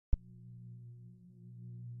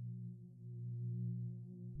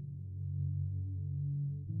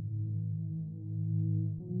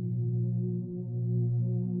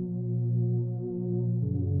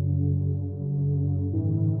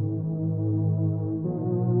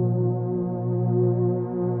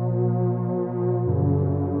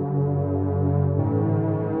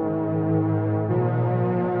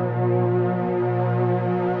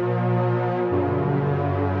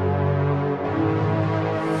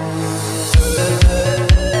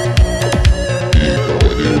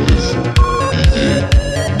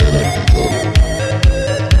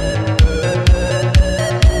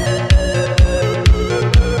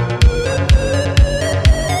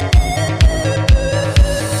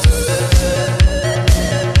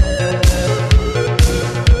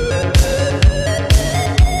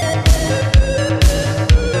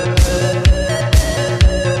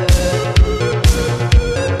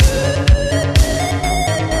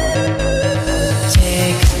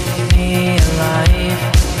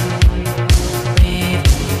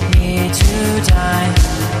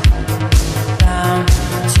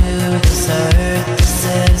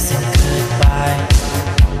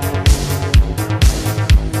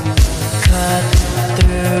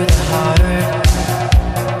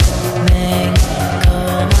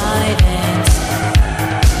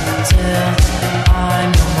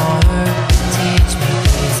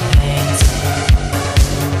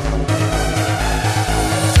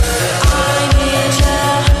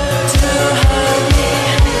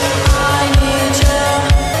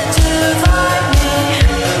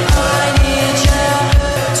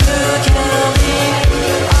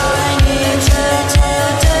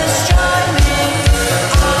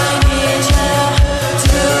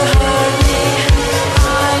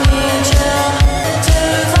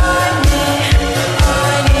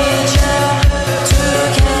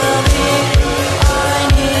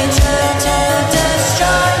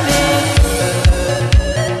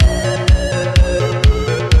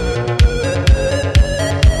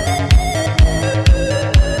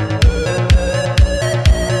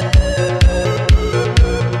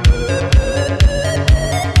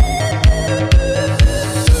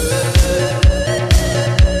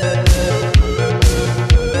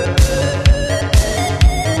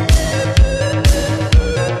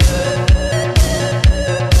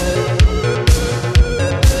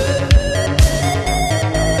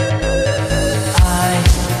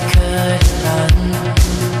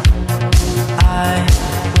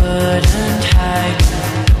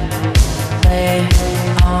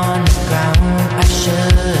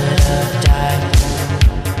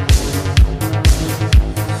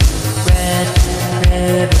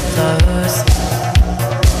flows.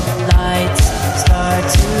 Lights start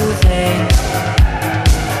to fade.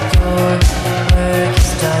 Your work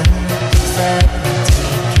is done.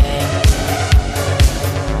 17K.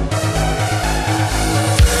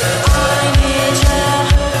 I need you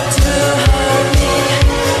to help me.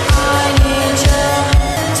 I need you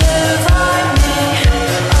to find me.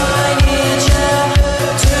 I need you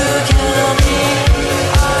to kill me.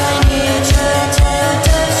 I need you to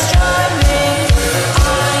destroy me.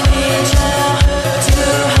 I need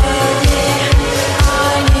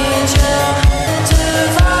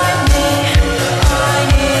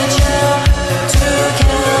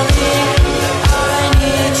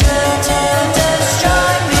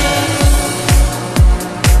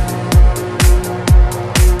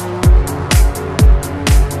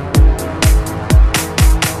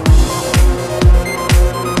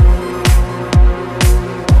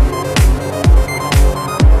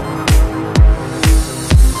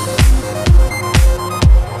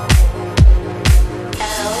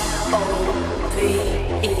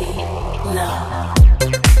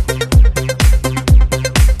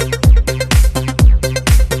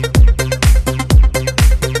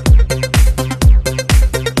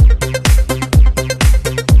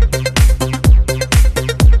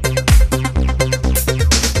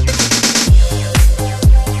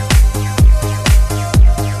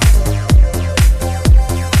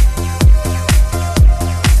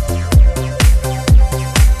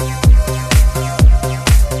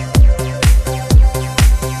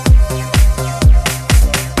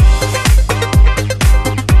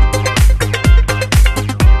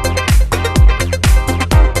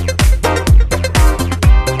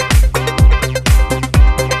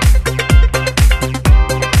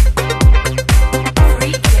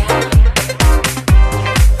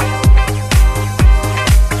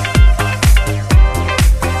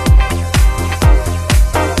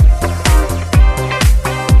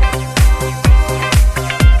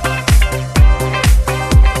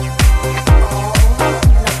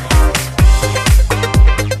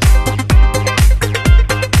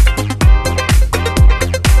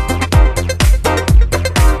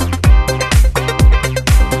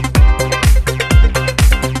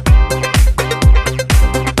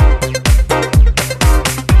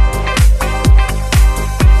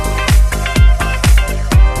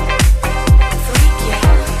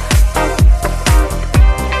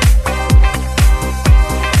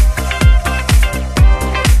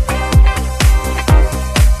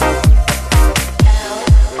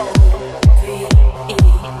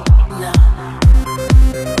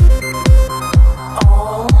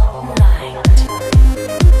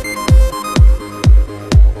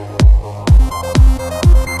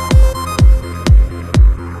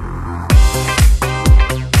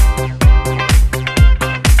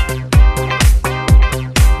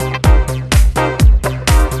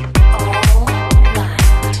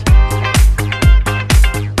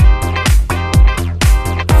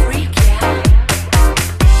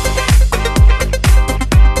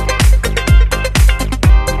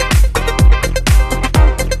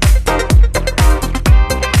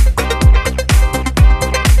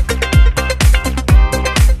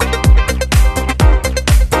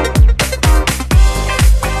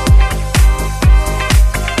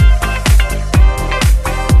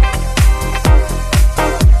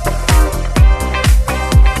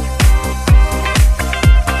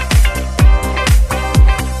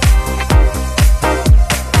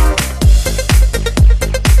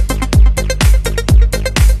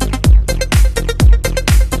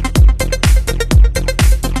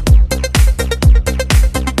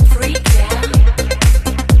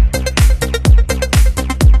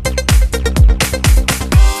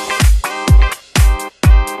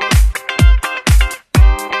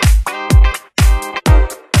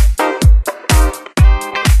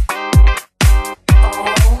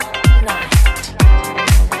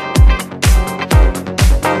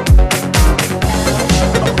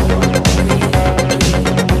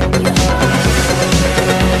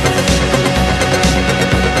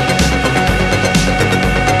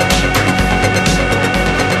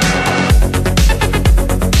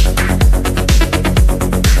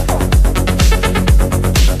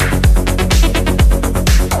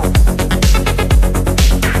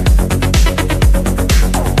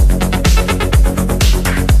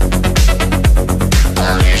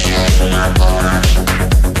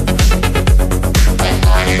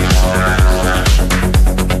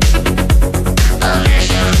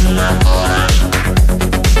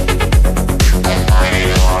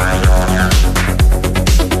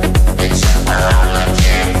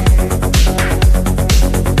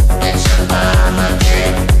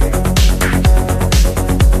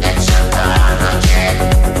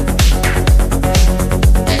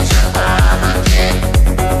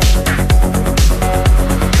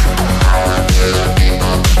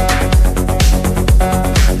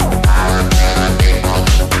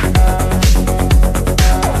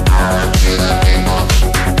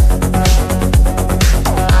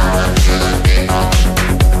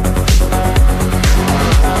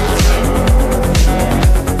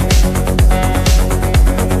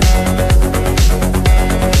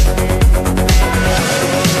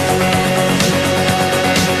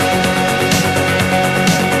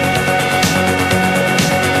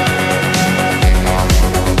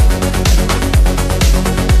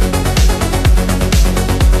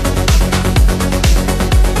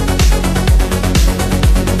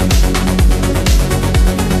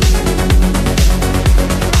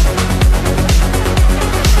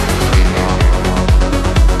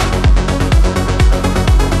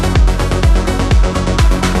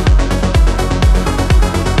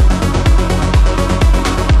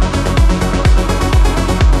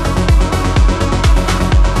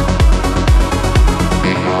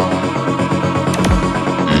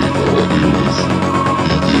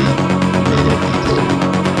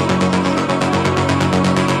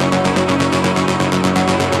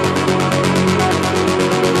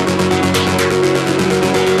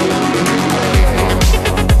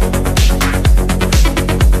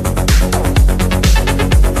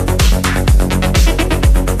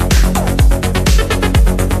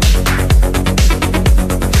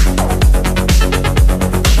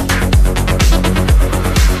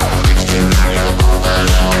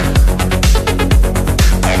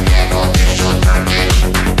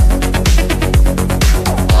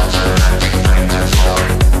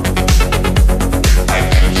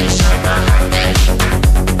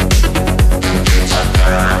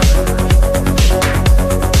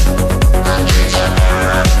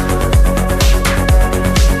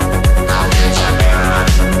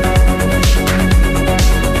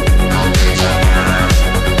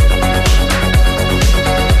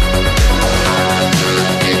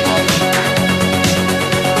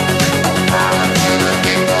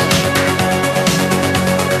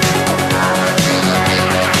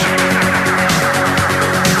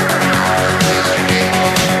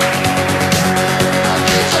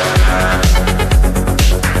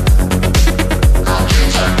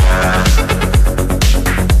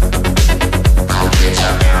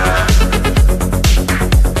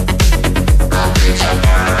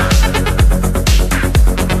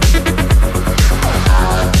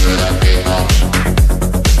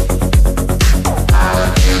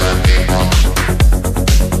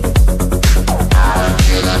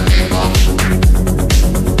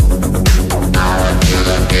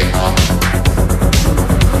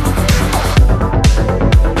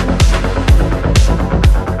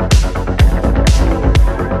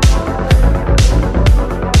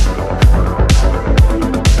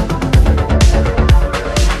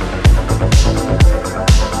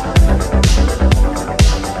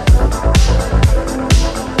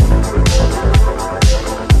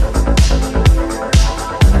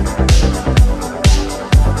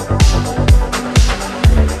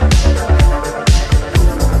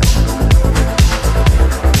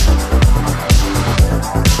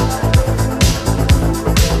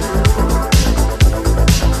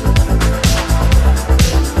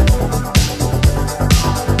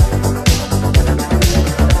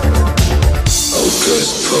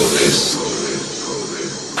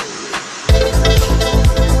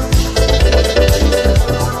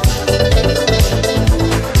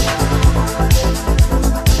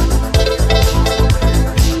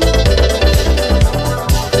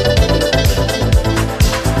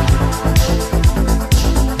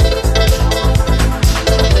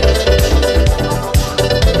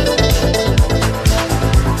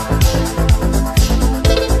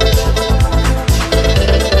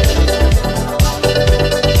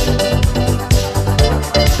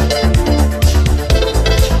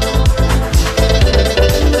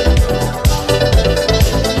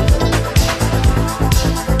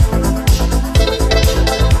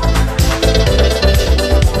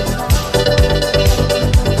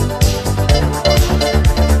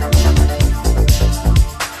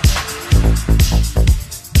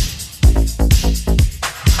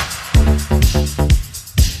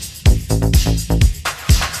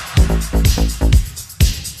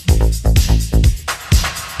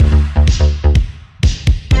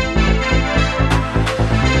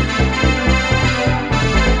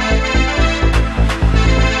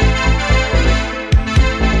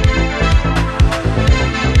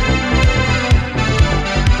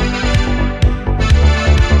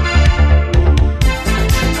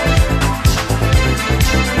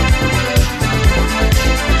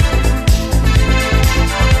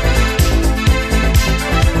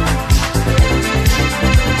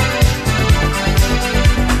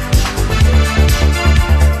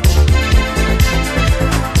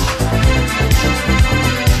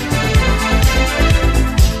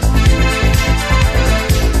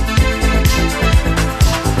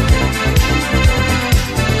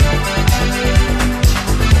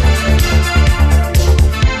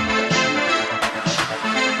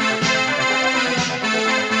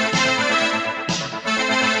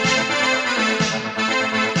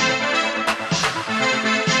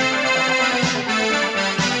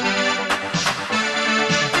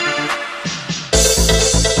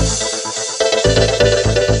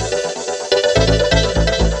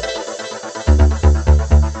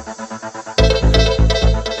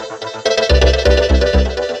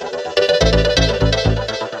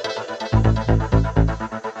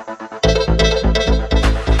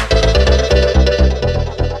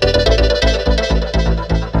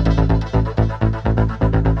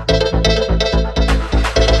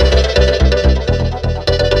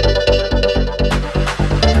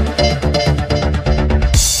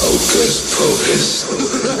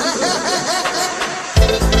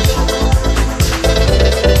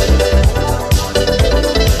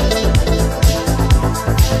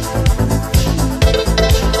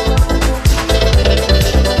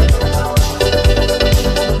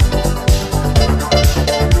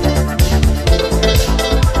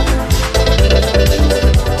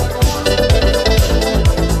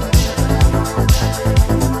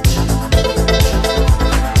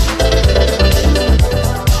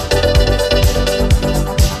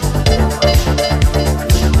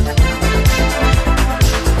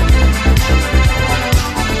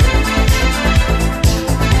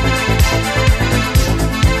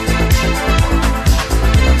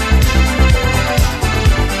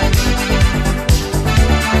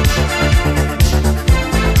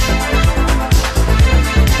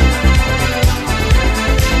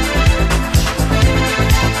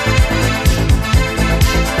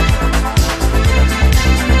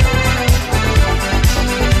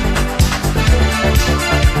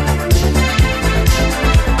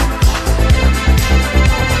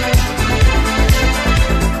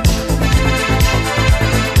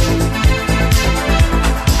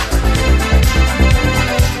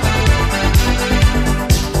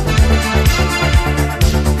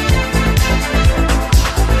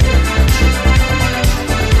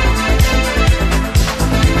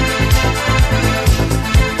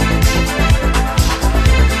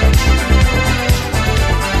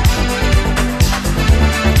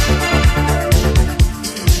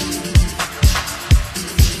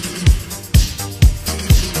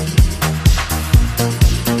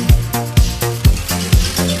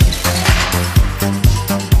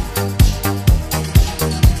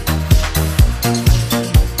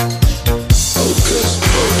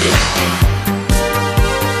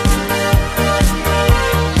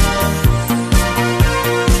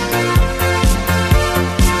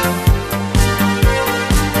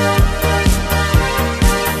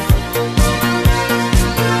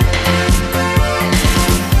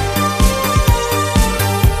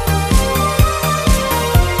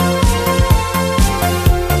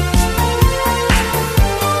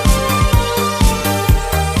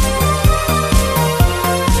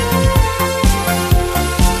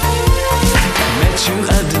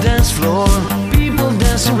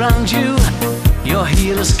around you. Your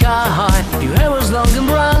heels sky high, your hair was long and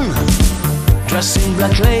brown. Dressed in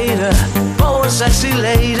black leather, oh, a sexy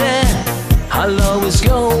lady. I'll always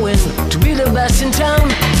going to be the best in town.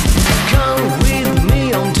 Come with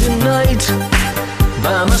me on tonight,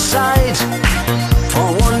 by my side, for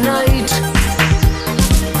one night.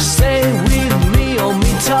 Stay with me, hold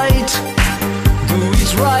me tight, do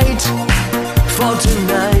it right, for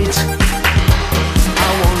tonight. I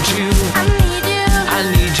want you, I need you, I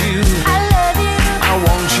need you, I love you, I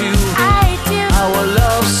want you, I hate you, our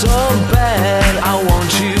love so bad. I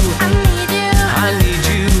want you, I need you, I need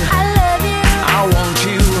you, I love you, I want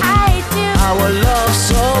you, I hate you. our love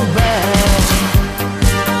so bad.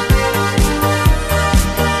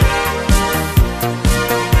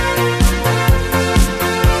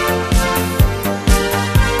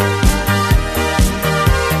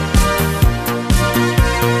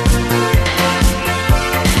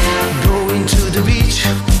 Going to the beach,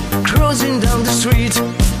 cruising down the street.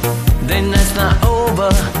 The night's not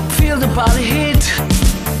over, feel the party heat.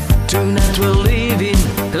 Tonight we're leaving,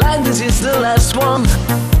 like this is the last one.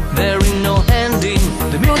 There ain't no ending,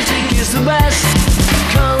 the music is the best.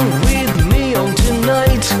 Come with me on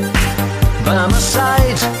tonight, by my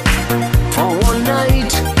side, for one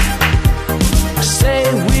night. Stay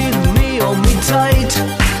with me, hold me tight,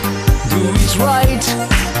 do it right,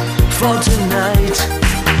 for tonight.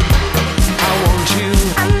 I want you,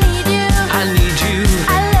 I need you, I need you,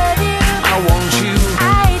 I love you, I want you,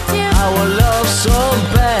 I hate you, our love so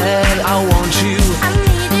bad. I want you, I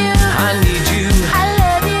need you, I need you, I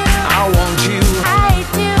love you, I want you, I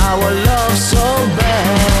hate you. our love so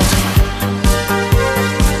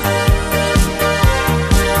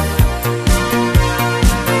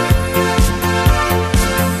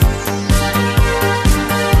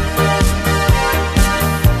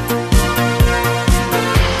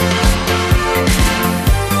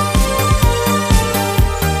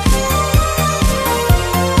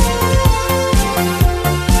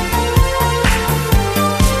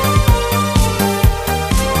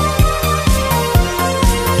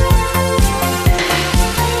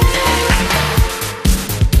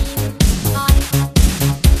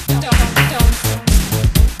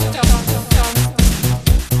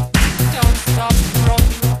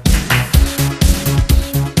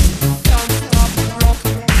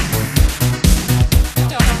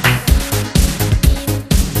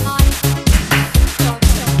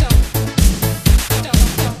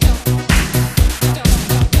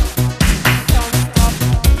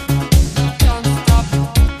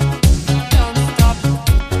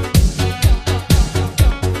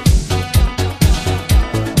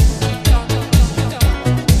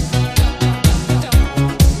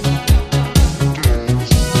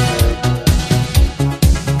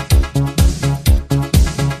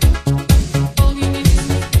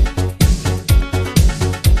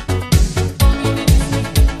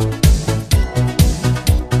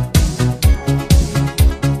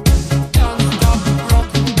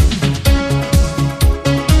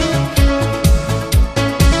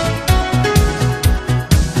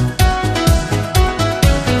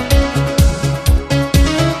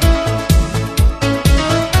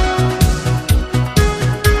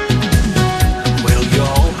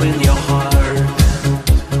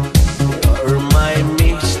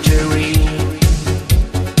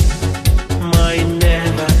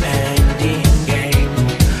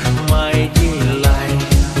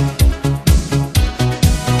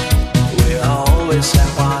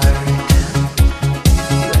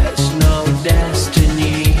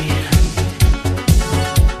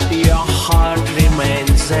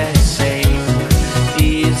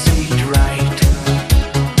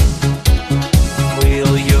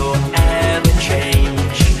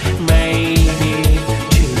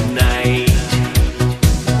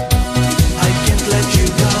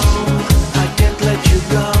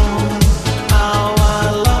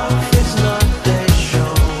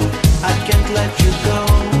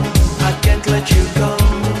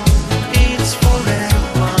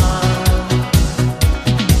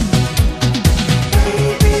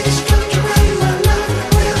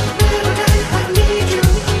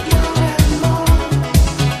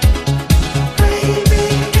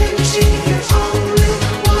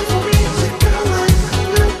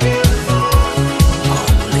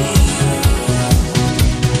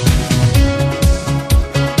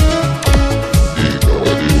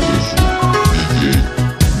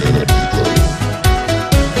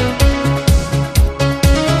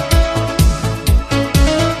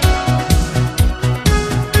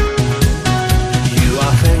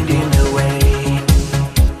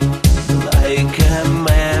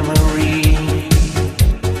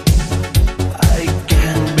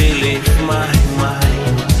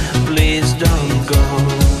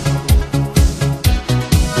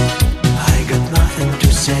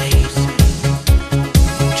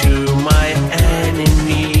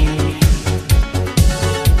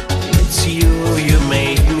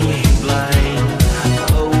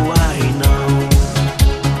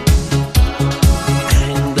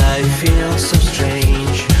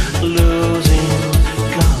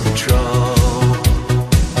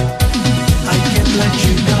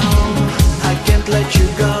let you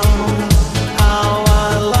go.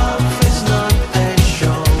 Our love is not a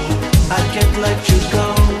show. I can't let you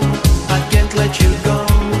go. I can't let you go.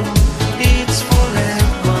 It's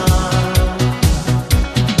forever.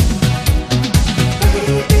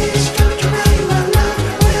 Baby, start to rain, my love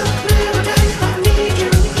will never die. I need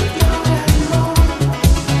you more and more.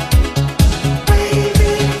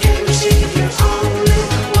 Baby, can you see you're only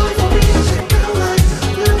one for me? Is a girl I'm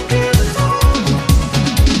looking for.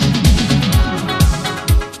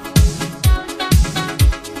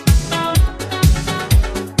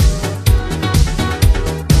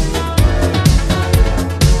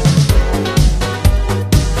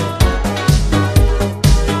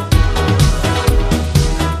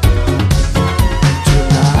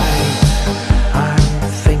 Tonight, I'm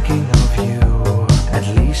thinking of you at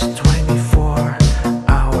least 24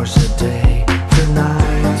 hours a day.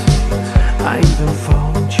 Tonight, I even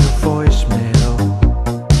phoned your voicemail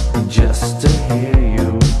just to hear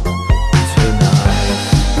you. Tonight,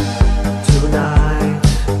 tonight,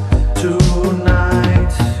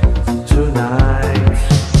 tonight, tonight,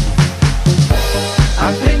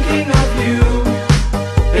 I'm thinking of you.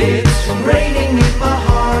 It's raining in my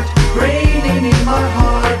heart, raining in my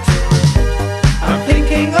heart. I'm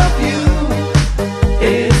thinking of you.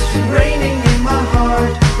 It's raining in my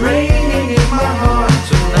heart, raining in my heart.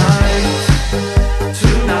 Tonight,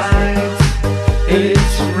 tonight,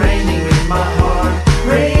 it's raining in my heart,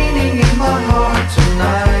 raining in my heart.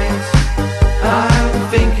 Tonight, I'm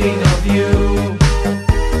thinking of you.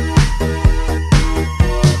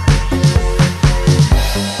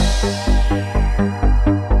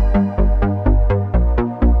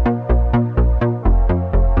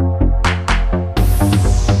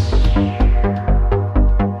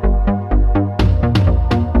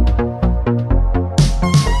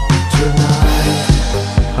 Tonight,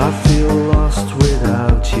 I feel lost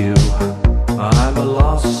without you. I'm a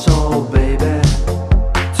lost soul, baby.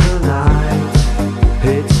 Tonight,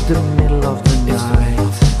 it's the middle of the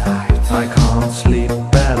night. I can't sleep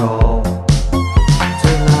at all.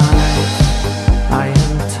 Tonight, I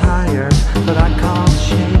am tired, but I can't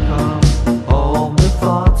shake off all the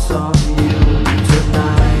thoughts of you.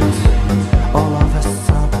 Tonight, all of a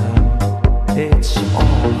sudden, it's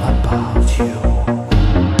all about you.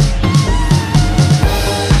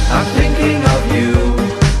 I'm thinking of you.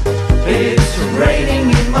 It's raining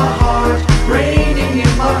in my heart, raining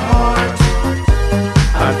in my heart.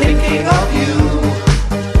 I'm thinking of you.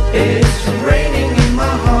 It's raining in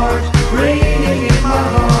my heart, raining in my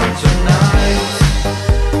heart. Tonight,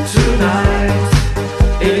 tonight,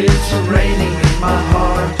 it's raining in my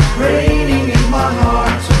heart, raining in my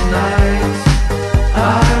heart. Tonight,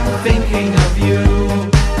 I'm thinking of you.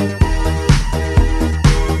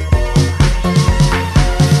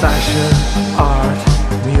 Fashion, art,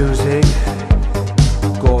 music,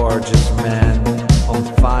 gorgeous men on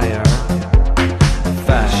fire.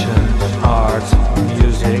 Fashion, art,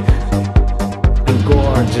 music,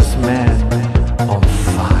 gorgeous men on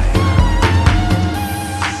fire.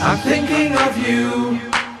 I'm thinking of you.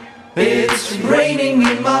 It's raining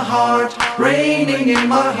in my heart, raining in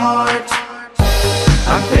my heart.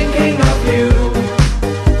 I'm thinking of you.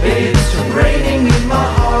 It's raining in my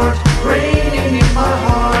heart, raining in my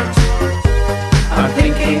heart. I'm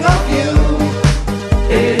thinking of you.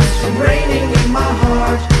 It's raining in my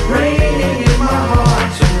heart, raining in my heart.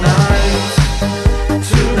 Tonight,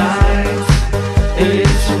 tonight,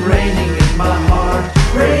 it's raining in my heart,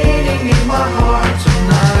 raining in my heart.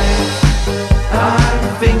 Tonight, I'm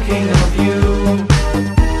thinking of you.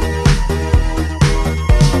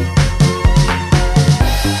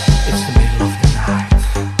 It's the middle of the night.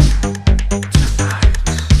 Tonight,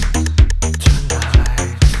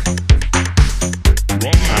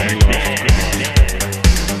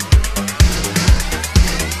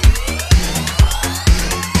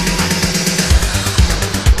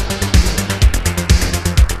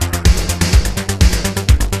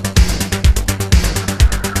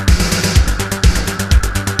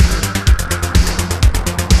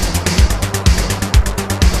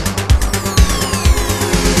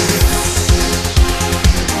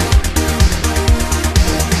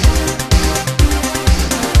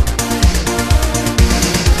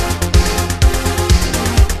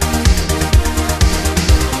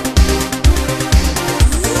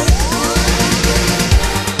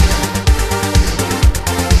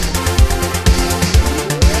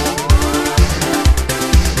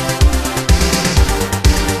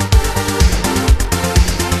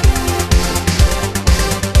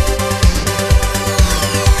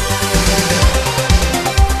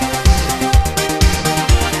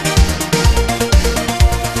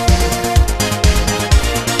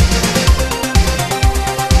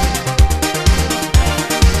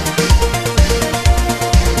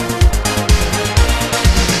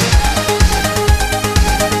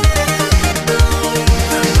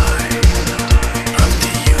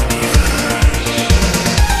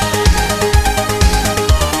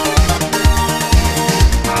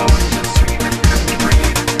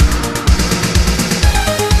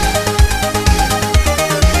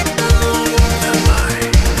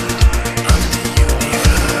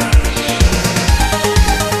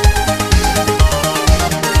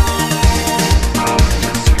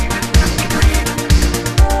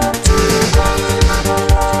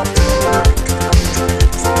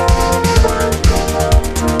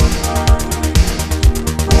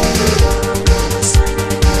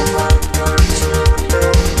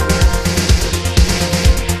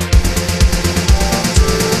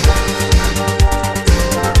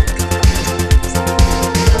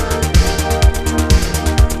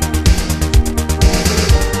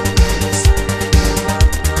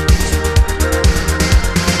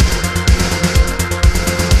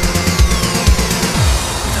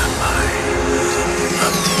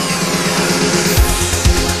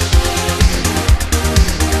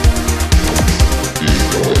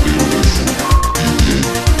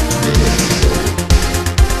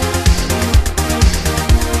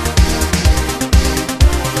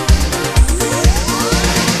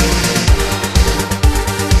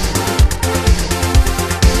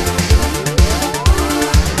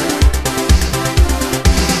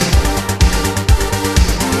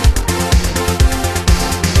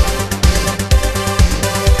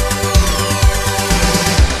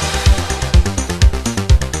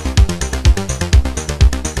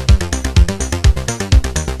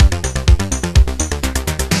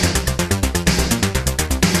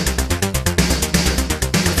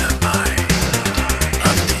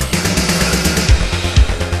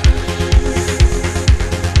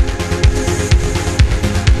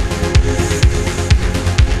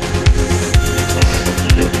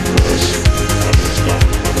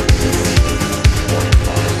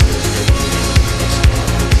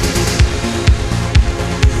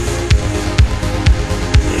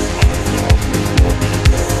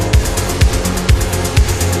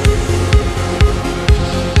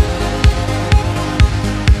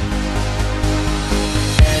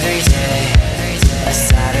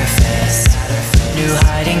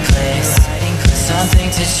 hiding place, something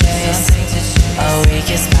to chase. A week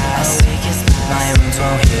is past, my wounds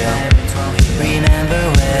won't heal. Remember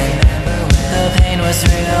when the pain was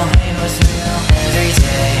real? Every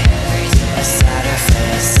day, a sadder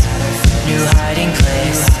face, new hiding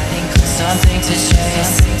place, something to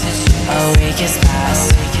chase. A week is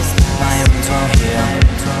past, my wounds won't heal.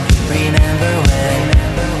 Remember when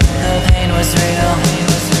the pain was real?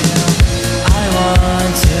 I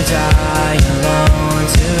want to die alone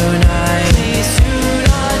tonight. Please do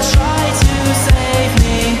not try to save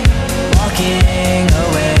me. Walking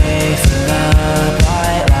away from the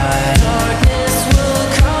bright light, darkness will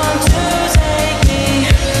come to take me.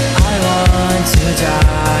 I want to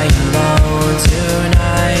die alone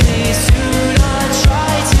tonight. Please do not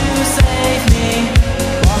try to save me.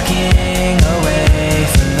 Walking away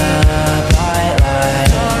from the bright light,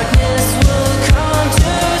 darkness will come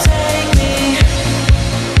to take me.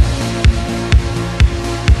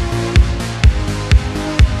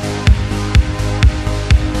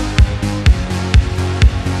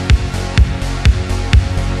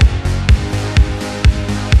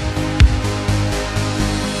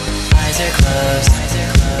 Eyes are closed,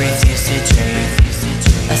 refuse to dream.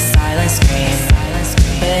 A silent scream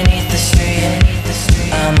beneath the street.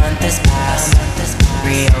 A month has passed,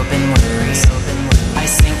 reopen wounds. I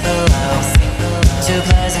sink below to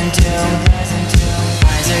pleasant doom.